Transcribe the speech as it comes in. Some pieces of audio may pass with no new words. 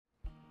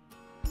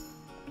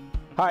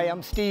Hi,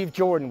 I'm Steve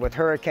Jordan with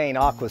Hurricane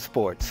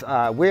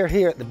Aquasports. We're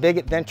here at the Big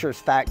Adventures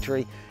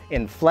factory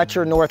in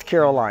Fletcher, North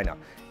Carolina,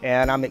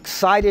 and I'm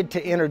excited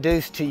to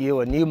introduce to you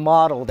a new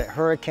model that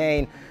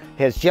Hurricane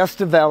has just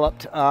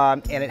developed,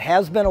 and it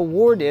has been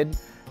awarded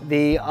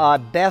the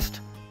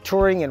Best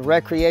Touring and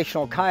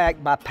Recreational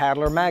Kayak by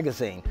Paddler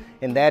Magazine,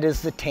 and that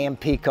is the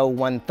Tampico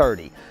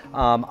 130.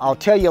 I'll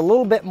tell you a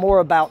little bit more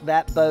about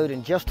that boat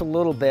in just a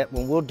little bit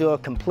when we'll do a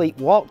complete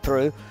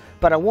walkthrough.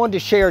 But I wanted to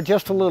share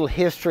just a little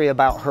history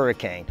about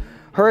Hurricane.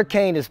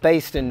 Hurricane is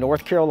based in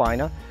North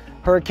Carolina.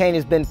 Hurricane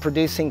has been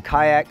producing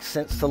kayaks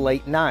since the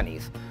late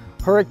 90s.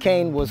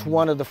 Hurricane was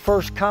one of the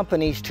first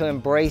companies to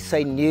embrace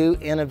a new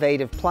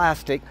innovative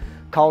plastic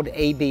called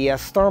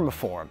ABS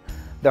thermoform.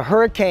 The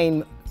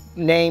Hurricane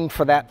name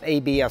for that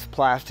ABS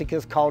plastic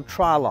is called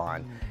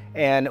Trilon,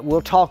 and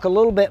we'll talk a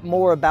little bit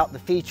more about the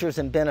features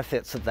and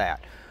benefits of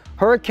that.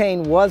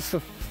 Hurricane was the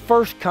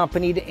first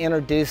company to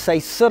introduce a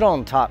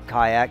sit-on-top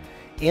kayak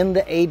in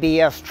the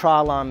ABS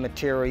Trilon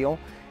material,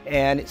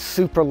 and it's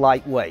super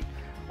lightweight.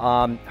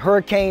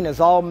 Hurricane is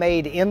all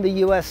made in the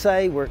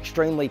USA. We're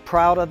extremely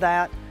proud of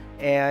that,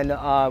 and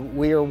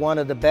we are one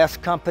of the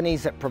best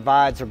companies that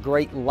provides a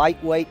great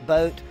lightweight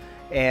boat,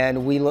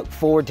 and we look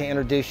forward to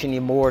introducing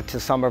you more to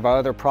some of our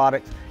other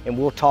products, and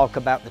we'll talk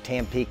about the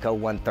Tampico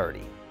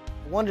 130.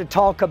 I wanted to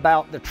talk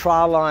about the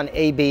Trilon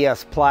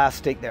ABS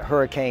plastic that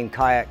Hurricane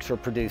kayaks are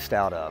produced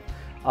out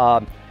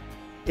of.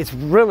 It's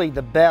really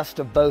the best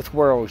of both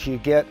worlds. You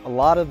get a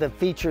lot of the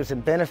features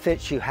and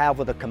benefits you have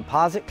with a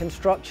composite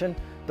construction,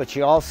 but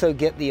you also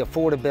get the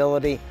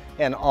affordability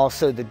and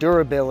also the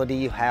durability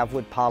you have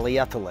with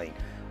polyethylene.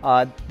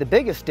 The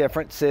biggest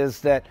difference is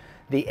that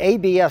the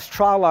ABS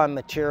Trilon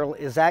material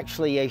is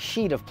actually a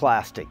sheet of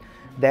plastic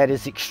that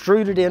is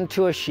extruded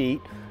into a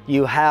sheet.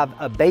 You have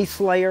a base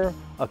layer,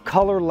 a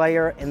color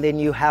layer, and then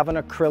you have an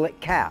acrylic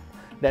cap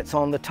that's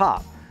on the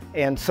top.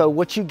 And so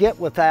what you get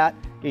with that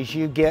is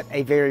you get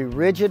a very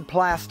rigid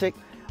plastic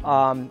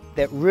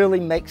that really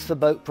makes the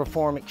boat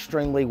perform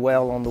extremely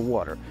well on the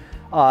water.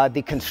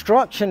 The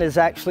construction is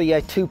actually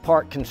a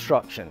two-part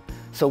construction.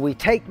 So we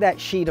take that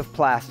sheet of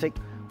plastic,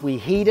 we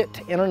heat it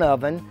in an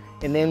oven,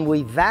 and then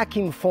we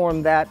vacuum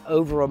form that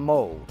over a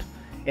mold.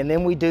 And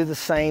then we do the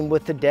same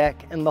with the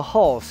deck and the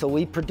hull. So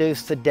we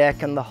produce the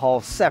deck and the hull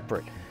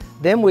separate.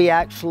 Then we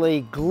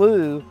actually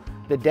glue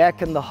the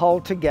deck and the hull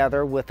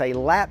together with a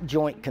lap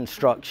joint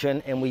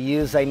construction, and we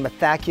use a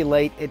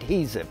methaculate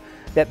adhesive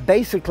that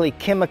basically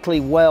chemically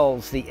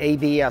welds the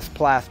ABS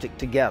plastic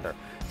together.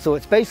 So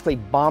it's basically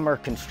bomber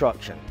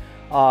construction.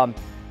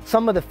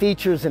 Some of the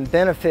features and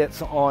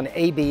benefits on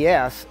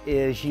ABS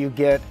is you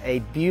get a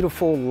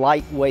beautiful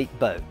lightweight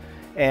boat.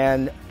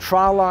 And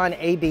Trilon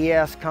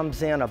ABS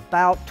comes in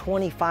about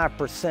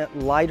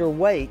 25% lighter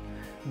weight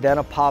than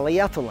a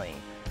polyethylene.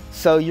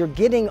 So you're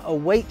getting a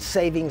weight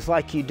savings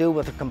like you do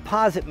with a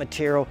composite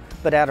material,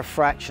 but at a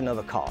fraction of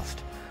the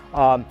cost.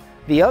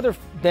 The other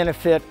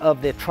benefit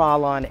of the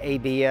Trilon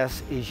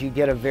ABS is you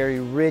get a very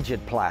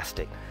rigid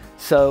plastic.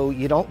 So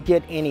you don't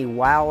get any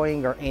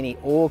wowing or any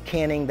oil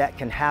canning that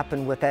can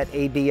happen with that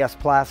ABS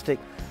plastic.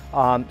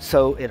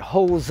 So it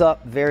holds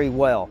up very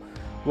well.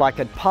 Like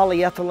a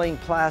polyethylene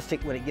plastic,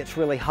 when it gets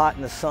really hot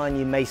in the sun,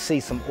 you may see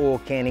some oil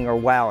canning or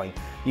wowing.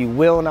 You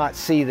will not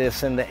see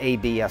this in the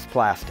ABS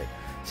plastic.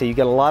 So you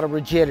get a lot of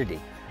rigidity.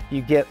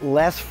 You get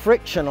less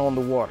friction on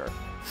the water.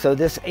 So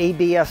this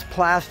ABS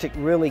plastic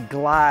really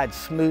glides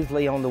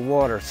smoothly on the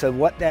water. So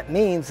what that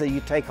means is you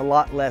take a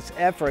lot less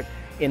effort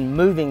in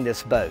moving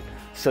this boat.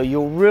 So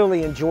you'll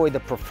really enjoy the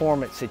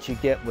performance that you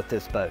get with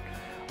this boat.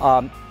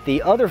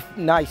 The other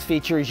nice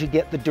feature is you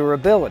get the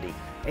durability.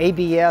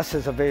 ABS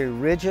is a very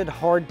rigid,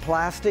 hard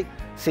plastic,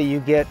 so you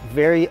get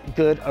very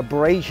good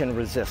abrasion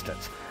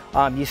resistance.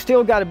 You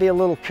still got to be a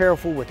little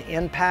careful with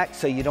impact,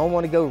 so you don't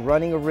want to go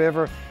running a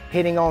river,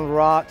 hitting on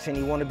rocks, and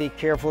you want to be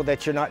careful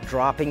that you're not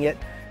dropping it,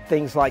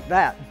 things like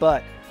that.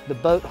 But the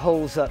boat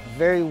holds up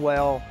very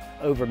well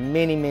over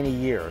many, many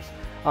years.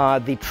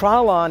 The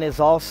Trilon is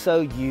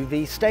also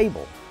UV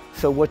stable.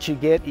 So what you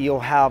get, you'll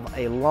have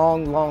a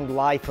long, long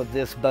life of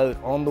this boat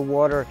on the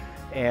water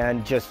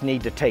and just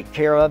need to take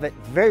care of it.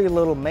 Very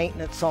little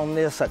maintenance on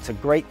this. That's a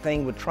great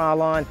thing with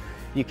Trilon.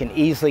 You can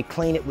easily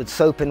clean it with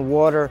soap and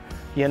water,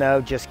 you know,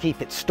 just keep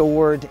it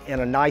stored in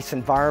a nice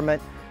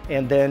environment.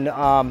 And then,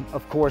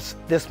 of course,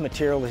 this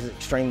material is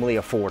extremely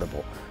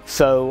affordable.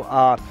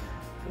 So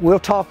we'll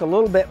talk a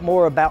little bit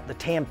more about the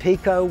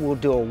Tampico. We'll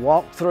do a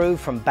walkthrough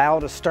from bow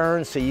to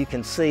stern so you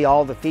can see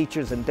all the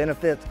features and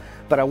benefits.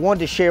 But I wanted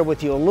to share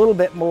with you a little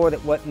bit more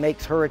that what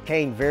makes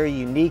Hurricane very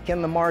unique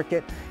in the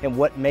market and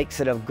what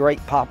makes it a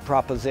great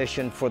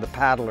proposition for the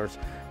paddlers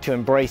to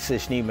embrace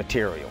this new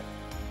material.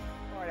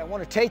 I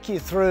want to take you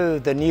through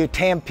the new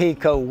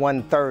Tampico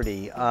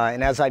 130,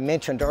 and as I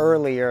mentioned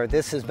earlier,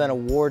 this has been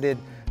awarded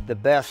the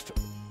Best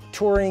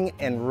Touring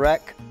and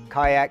Rec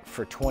Kayak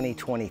for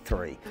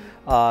 2023.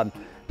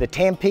 The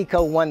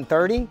Tampico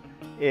 130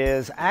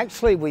 is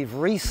actually, we've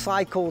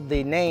recycled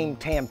the name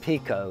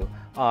Tampico.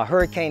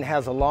 Hurricane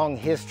has a long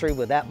history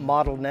with that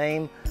model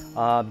name.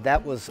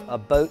 That was a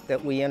boat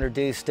that we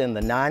introduced in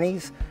the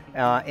 90s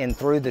and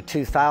through the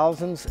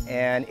 2000s,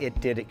 and it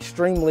did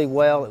extremely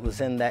well. It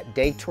was in that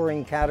day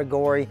touring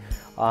category.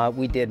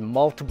 We did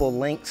multiple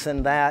links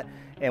in that,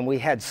 and we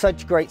had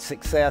such great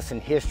success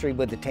and history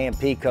with the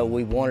Tampico,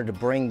 we wanted to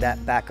bring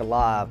that back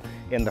alive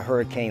in the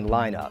Hurricane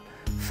lineup.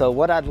 So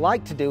what I'd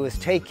like to do is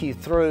take you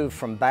through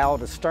from bow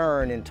to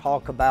stern and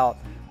talk about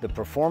the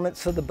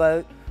performance of the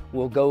boat.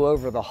 We'll go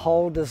over the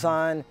hull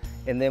design,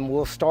 and then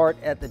we'll start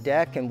at the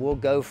deck and we'll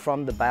go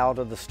from the bow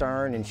to the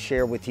stern and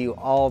share with you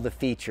all the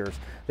features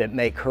that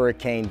make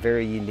Hurricane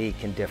very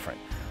unique and different.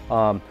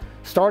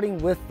 Starting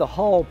with the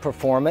hull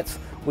performance,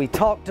 we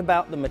talked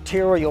about the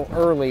material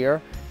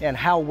earlier and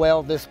how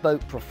well this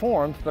boat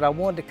performs, but I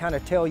wanted to kind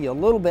of tell you a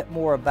little bit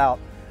more about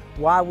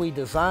why we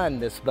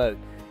designed this boat.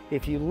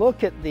 If you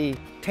look at the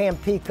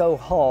Tampico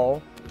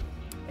hull,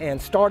 and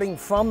starting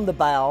from the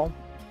bow,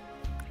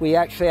 we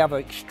actually have an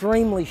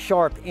extremely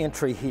sharp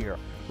entry here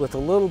with a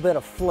little bit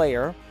of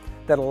flare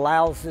that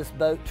allows this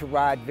boat to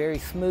ride very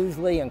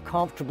smoothly and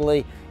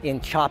comfortably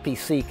in choppy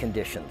sea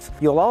conditions.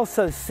 You'll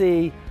also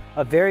see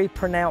a very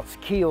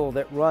pronounced keel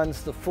that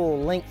runs the full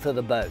length of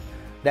the boat.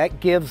 That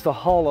gives the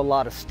hull a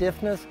lot of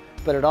stiffness,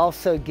 but it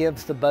also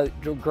gives the boat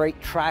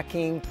great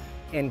tracking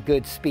and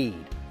good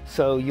speed.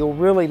 So you'll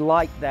really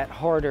like that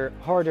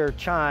harder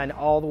chine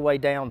all the way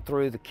down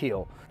through the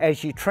keel.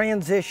 As you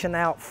transition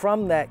out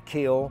from that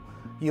keel,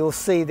 you'll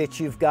see that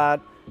you've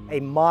got a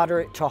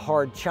moderate to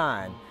hard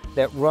chine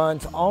that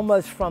runs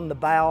almost from the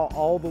bow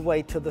all the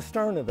way to the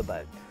stern of the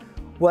boat.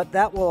 What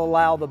that will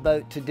allow the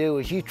boat to do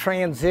is you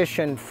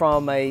transition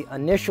from an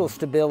initial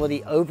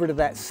stability over to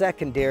that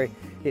secondary.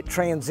 It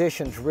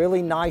transitions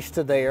really nice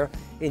to there,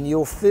 and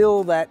you'll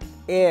feel that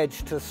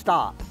edge to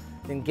stop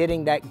and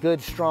getting that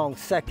good strong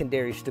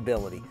secondary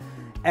stability.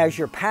 As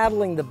you're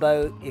paddling the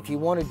boat, if you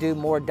want to do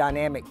more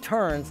dynamic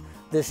turns,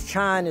 this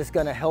chine is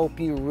going to help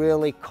you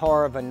really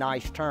carve a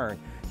nice turn.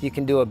 You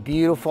can do a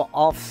beautiful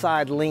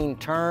offside lean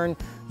turn.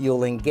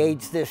 You'll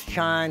engage this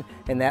chine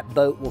and that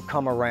boat will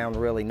come around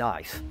really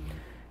nice.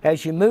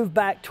 As you move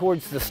back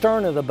towards the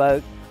stern of the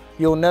boat,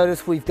 you'll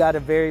notice we've got a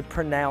very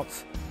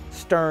pronounced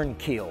stern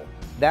keel.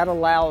 That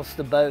allows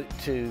the boat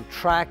to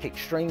track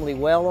extremely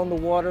well on the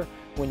water.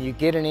 When you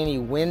get in any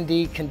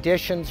windy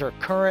conditions or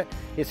current,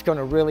 it's going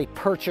to really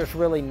perch us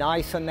really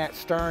nice on that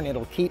stern.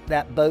 It'll keep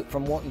that boat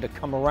from wanting to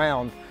come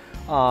around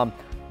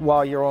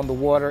while you're on the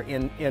water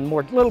in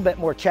little bit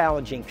more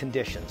challenging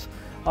conditions.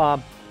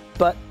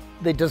 But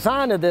the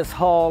design of this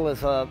hull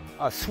is a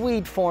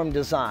Swede form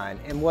design,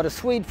 and what a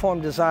Swede form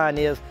design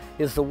is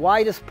the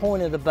widest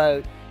point of the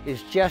boat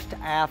is just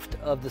aft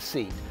of the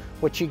seat.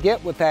 What you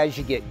get with that is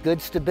you get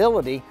good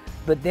stability,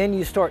 but then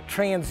you start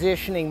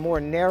transitioning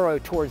more narrow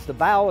towards the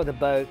bow of the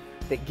boat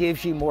that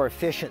gives you more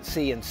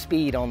efficiency and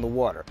speed on the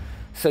water.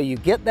 So you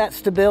get that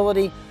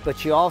stability,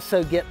 but you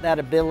also get that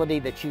ability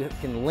that you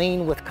can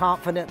lean with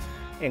confidence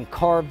and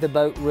carve the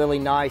boat really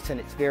nice, and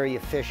it's very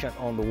efficient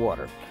on the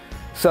water.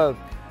 So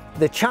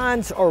the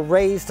chines are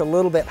raised a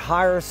little bit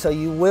higher, so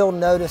you will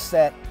notice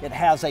that it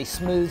has a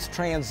smooth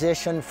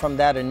transition from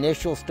that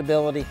initial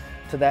stability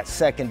to that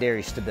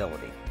secondary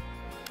stability.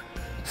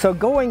 So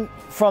going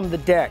from the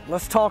deck,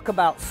 let's talk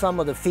about some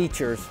of the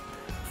features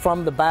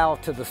from the bow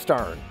to the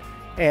stern.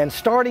 And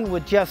starting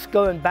with just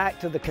going back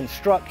to the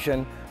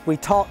construction, we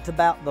talked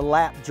about the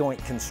lap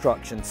joint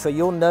construction. So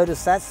you'll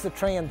notice that's the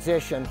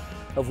transition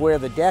of where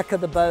the deck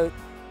of the boat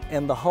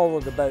and the hull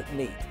of the boat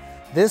meet.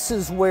 This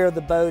is where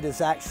the boat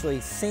is actually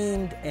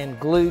seamed and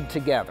glued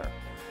together,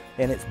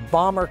 and it's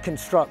bomber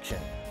construction.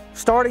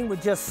 Starting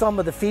with just some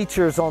of the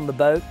features on the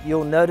boat,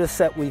 you'll notice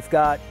that we've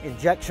got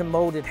injection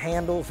molded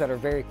handles that are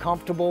very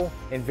comfortable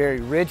and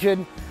very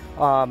rigid.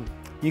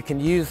 You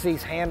can use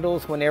these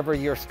handles whenever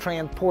you're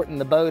transporting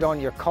the boat on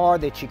your car,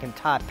 that you can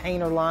tie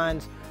painter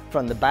lines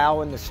from the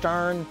bow and the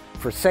stern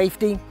for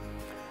safety.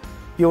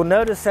 You'll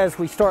notice as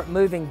we start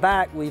moving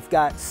back, we've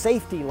got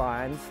safety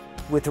lines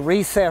with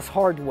recessed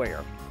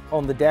hardware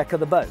on the deck of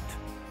the boat.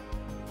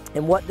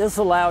 And what this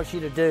allows you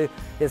to do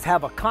is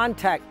have a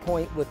contact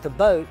point with the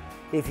boat.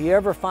 If you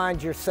ever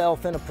find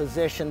yourself in a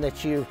position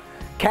that you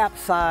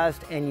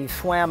capsized and you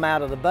swam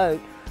out of the boat,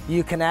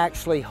 you can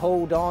actually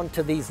hold on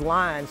to these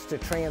lines to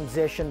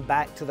transition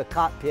back to the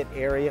cockpit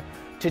area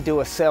to do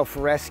a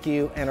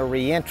self-rescue and a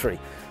re-entry.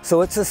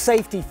 So it's a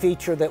safety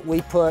feature that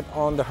we put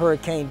on the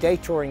Hurricane day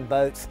touring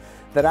boats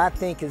that I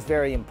think is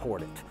very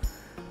important.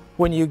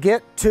 When you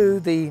get to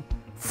the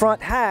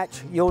front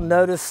hatch, you'll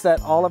notice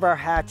that all of our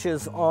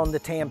hatches on the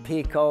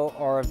Tampico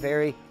are a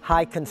very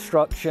high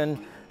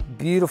construction,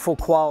 beautiful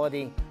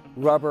quality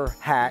rubber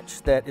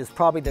hatch that is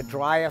probably the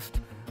driest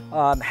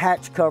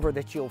hatch cover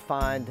that you'll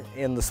find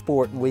in the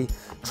sport. And we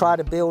try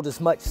to build as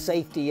much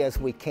safety as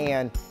we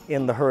can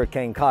in the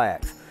Hurricane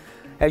kayaks.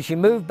 As you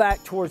move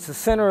back towards the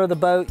center of the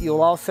boat,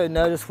 you'll also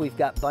notice we've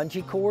got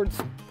bungee cords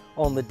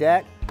on the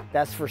deck.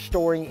 That's for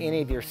storing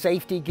any of your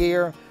safety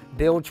gear,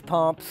 bilge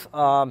pumps,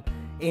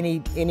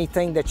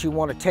 anything that you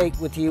want to take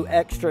with you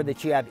extra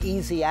that you have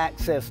easy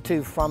access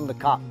to from the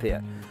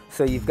cockpit.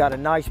 So you've got a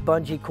nice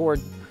bungee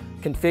cord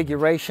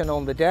configuration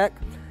on the deck.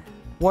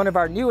 One of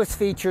our newest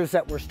features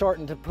that we're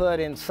starting to put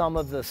in some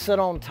of the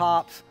sit-on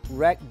tops,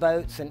 wreck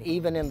boats, and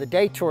even in the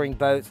day touring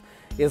boats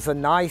is a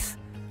nice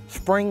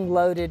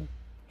spring-loaded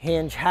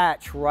hinge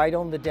hatch right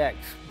on the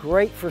decks.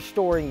 Great for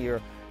storing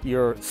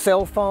your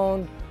cell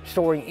phone,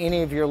 storing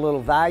any of your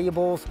little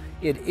valuables.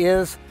 It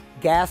is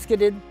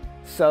gasketed,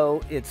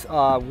 so it's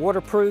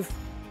waterproof.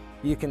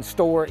 You can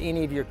store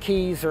any of your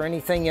keys or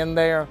anything in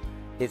there.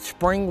 It's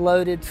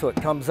spring-loaded, so it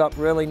comes up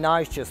really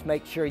nice. Just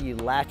make sure you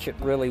latch it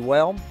really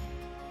well.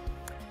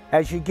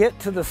 As you get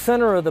to the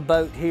center of the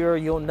boat here,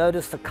 you'll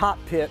notice the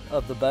cockpit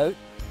of the boat.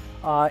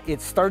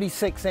 It's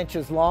 36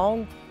 inches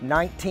long,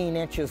 19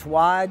 inches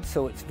wide,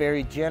 so it's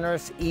very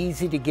generous,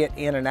 easy to get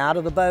in and out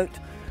of the boat.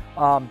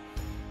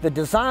 The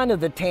design of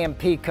the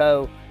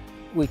Tampico,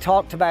 we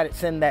talked about,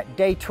 it's in that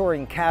day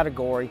touring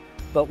category,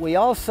 but we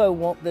also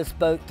want this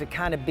boat to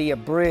kind of be a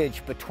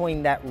bridge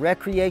between that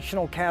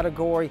recreational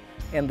category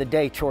and the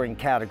day touring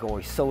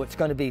category. So it's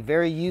going to be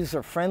very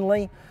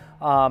user-friendly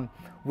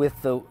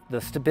with the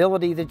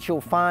stability that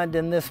you'll find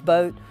in this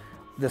boat.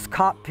 This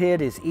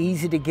cockpit is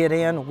easy to get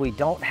in. We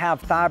don't have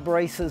thigh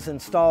braces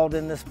installed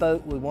in this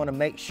boat. We want to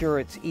make sure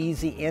it's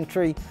easy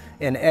entry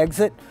and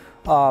exit.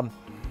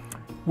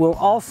 We'll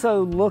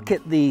also look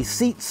at the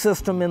seat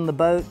system in the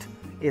boat.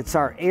 It's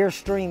our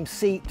Airstream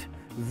seat,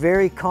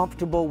 very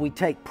comfortable. We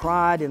take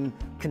pride in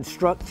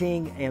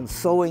constructing and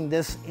sewing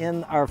this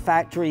in our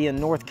factory in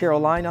North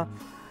Carolina.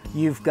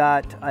 You've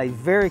got a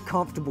very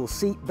comfortable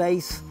seat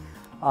base.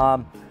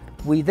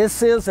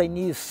 This is a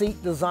new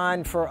seat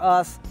design for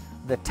us.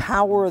 The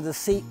tower of the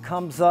seat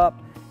comes up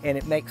and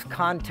it makes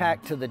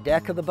contact to the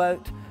deck of the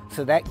boat,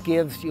 so that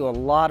gives you a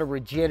lot of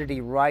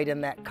rigidity right in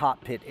that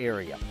cockpit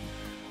area.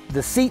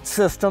 The seat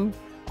system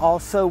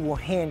also will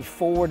hinge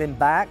forward and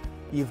back.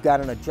 You've got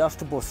an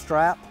adjustable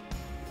strap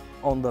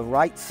on the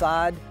right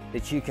side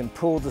that you can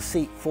pull the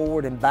seat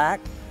forward and back.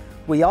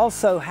 We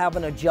also have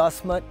an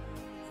adjustment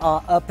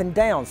up and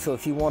down, so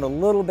if you want a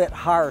little bit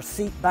higher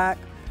seat back,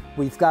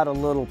 we've got a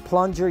little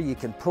plunger. You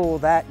can pull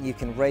that and you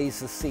can raise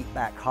the seat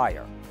back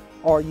higher,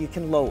 or you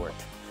can lower it.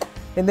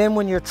 And then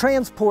when you're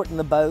transporting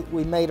the boat,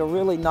 we made a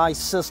really nice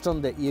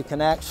system that you can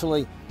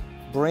actually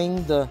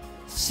bring the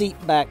seat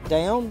back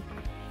down.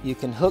 You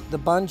can hook the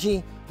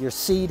bungee. Your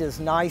seat is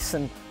nice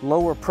and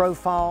lower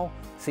profile,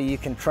 so you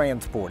can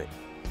transport it.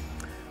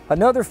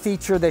 Another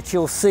feature that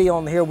you'll see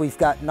on here, we've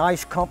got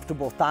nice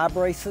comfortable thigh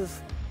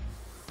braces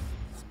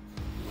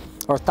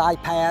or thigh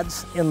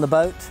pads in the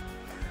boat.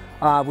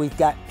 We've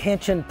got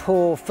pinch and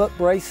pull foot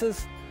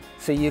braces,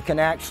 so you can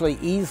actually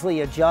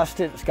easily adjust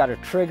it. It's got a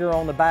trigger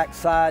on the back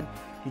side.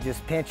 You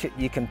just pinch it,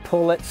 you can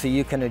pull it, so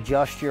you can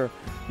adjust your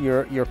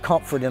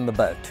comfort in the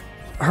boat.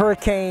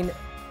 Hurricane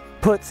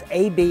puts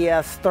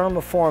ABS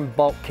thermoform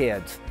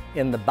bulkheads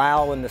in the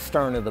bow and the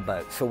stern of the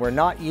boat. So we're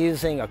not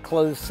using a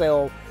closed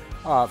cell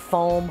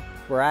foam.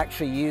 We're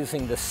actually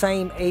using the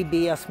same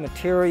ABS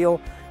material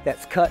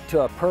that's cut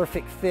to a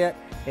perfect fit,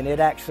 and it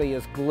actually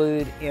is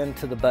glued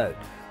into the boat.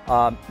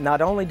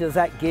 Not only does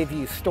that give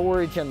you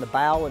storage in the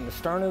bow and the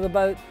stern of the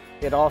boat,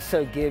 it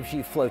also gives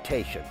you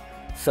flotation.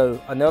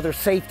 So another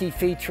safety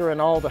feature in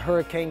all the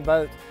Hurricane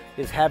boats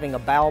is having a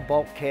bow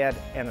bulkhead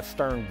and a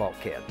stern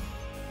bulkhead.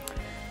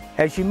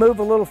 As you move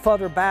a little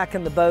further back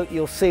in the boat,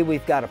 you'll see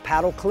we've got a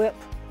paddle clip,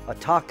 a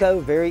taco,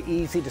 very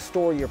easy to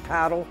store your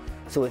paddle,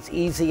 so it's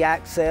easy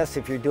access.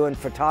 If you're doing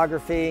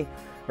photography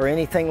or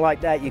anything like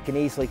that, you can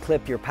easily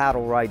clip your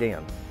paddle right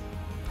in.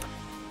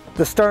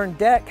 The stern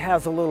deck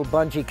has a little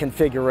bungee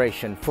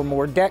configuration for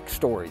more deck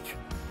storage.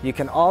 You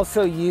can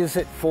also use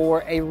it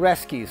for a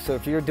rescue. So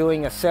if you're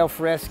doing a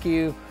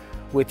self-rescue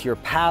with your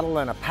paddle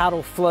and a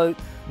paddle float,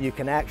 you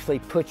can actually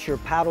put your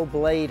paddle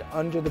blade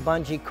under the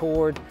bungee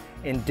cord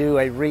and do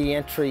a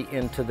re-entry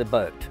into the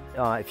boat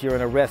if you're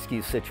in a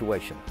rescue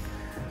situation.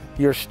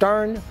 Your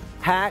stern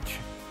hatch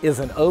is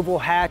an oval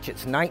hatch.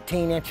 It's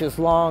 19 inches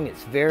long.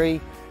 It's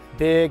very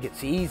big.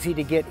 It's easy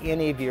to get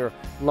any of your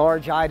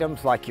large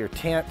items like your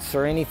tents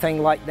or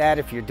anything like that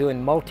if you're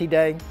doing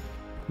multi-day.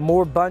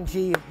 More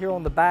bungee here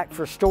on the back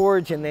for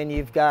storage, and then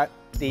you've got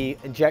the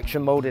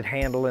injection molded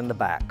handle in the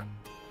back.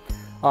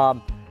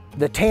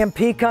 The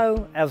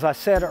Tampico, as I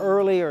said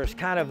earlier, is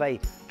kind of a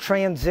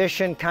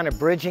transition, kind of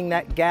bridging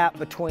that gap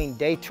between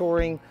day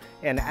touring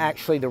and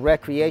actually the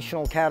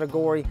recreational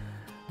category.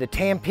 The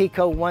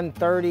Tampico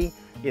 130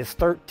 is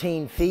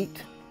 13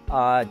 feet,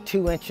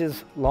 2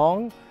 inches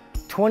long,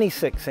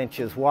 26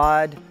 inches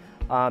wide.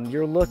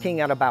 You're looking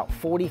at about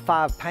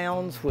 45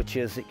 pounds, which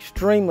is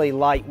extremely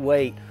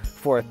lightweight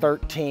for a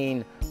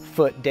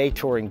 13-foot day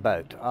touring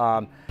boat.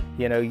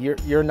 You know,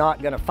 you're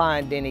not going to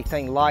find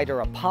anything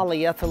lighter. A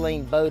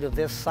polyethylene boat of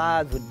this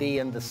size would be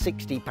in the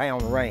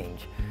 60-pound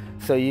range.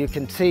 So you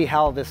can see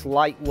how this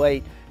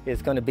lightweight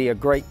is going to be a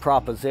great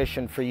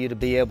proposition for you to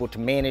be able to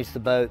manage the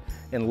boat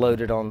and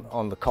load it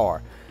on the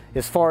car.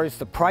 As far as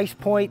the price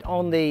point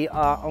on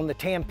the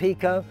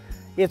Tampico,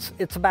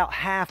 it's about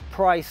half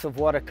price of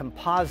what a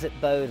composite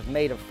boat is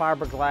made of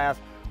fiberglass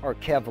or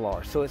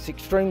Kevlar. So it's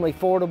extremely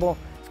affordable.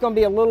 It's going to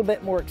be a little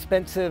bit more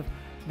expensive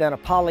than a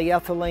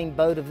polyethylene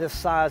boat of this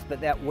size,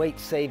 but that weight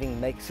saving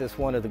makes this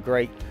one of the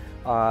great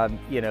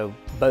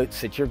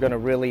boats that you're going to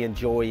really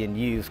enjoy and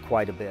use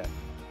quite a bit.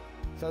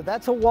 So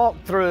that's a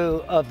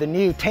walkthrough of the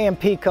new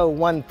Tampico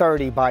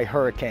 130 by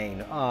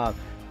Hurricane.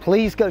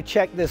 Please go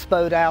check this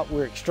boat out.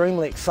 We're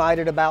extremely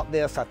excited about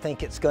this. I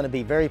think it's going to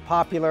be very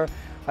popular.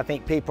 I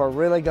think people are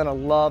really going to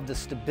love the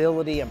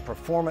stability and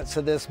performance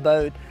of this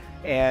boat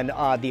and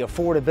the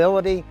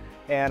affordability.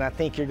 And I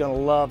think you're going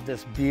to love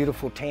this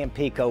beautiful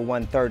Tampico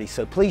 130.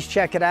 So please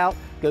check it out.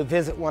 Go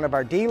visit one of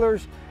our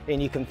dealers,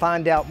 and you can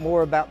find out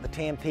more about the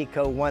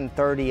Tampico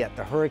 130 at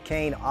the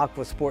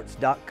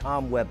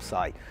HurricaneAquasports.com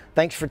website.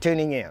 Thanks for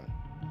tuning in.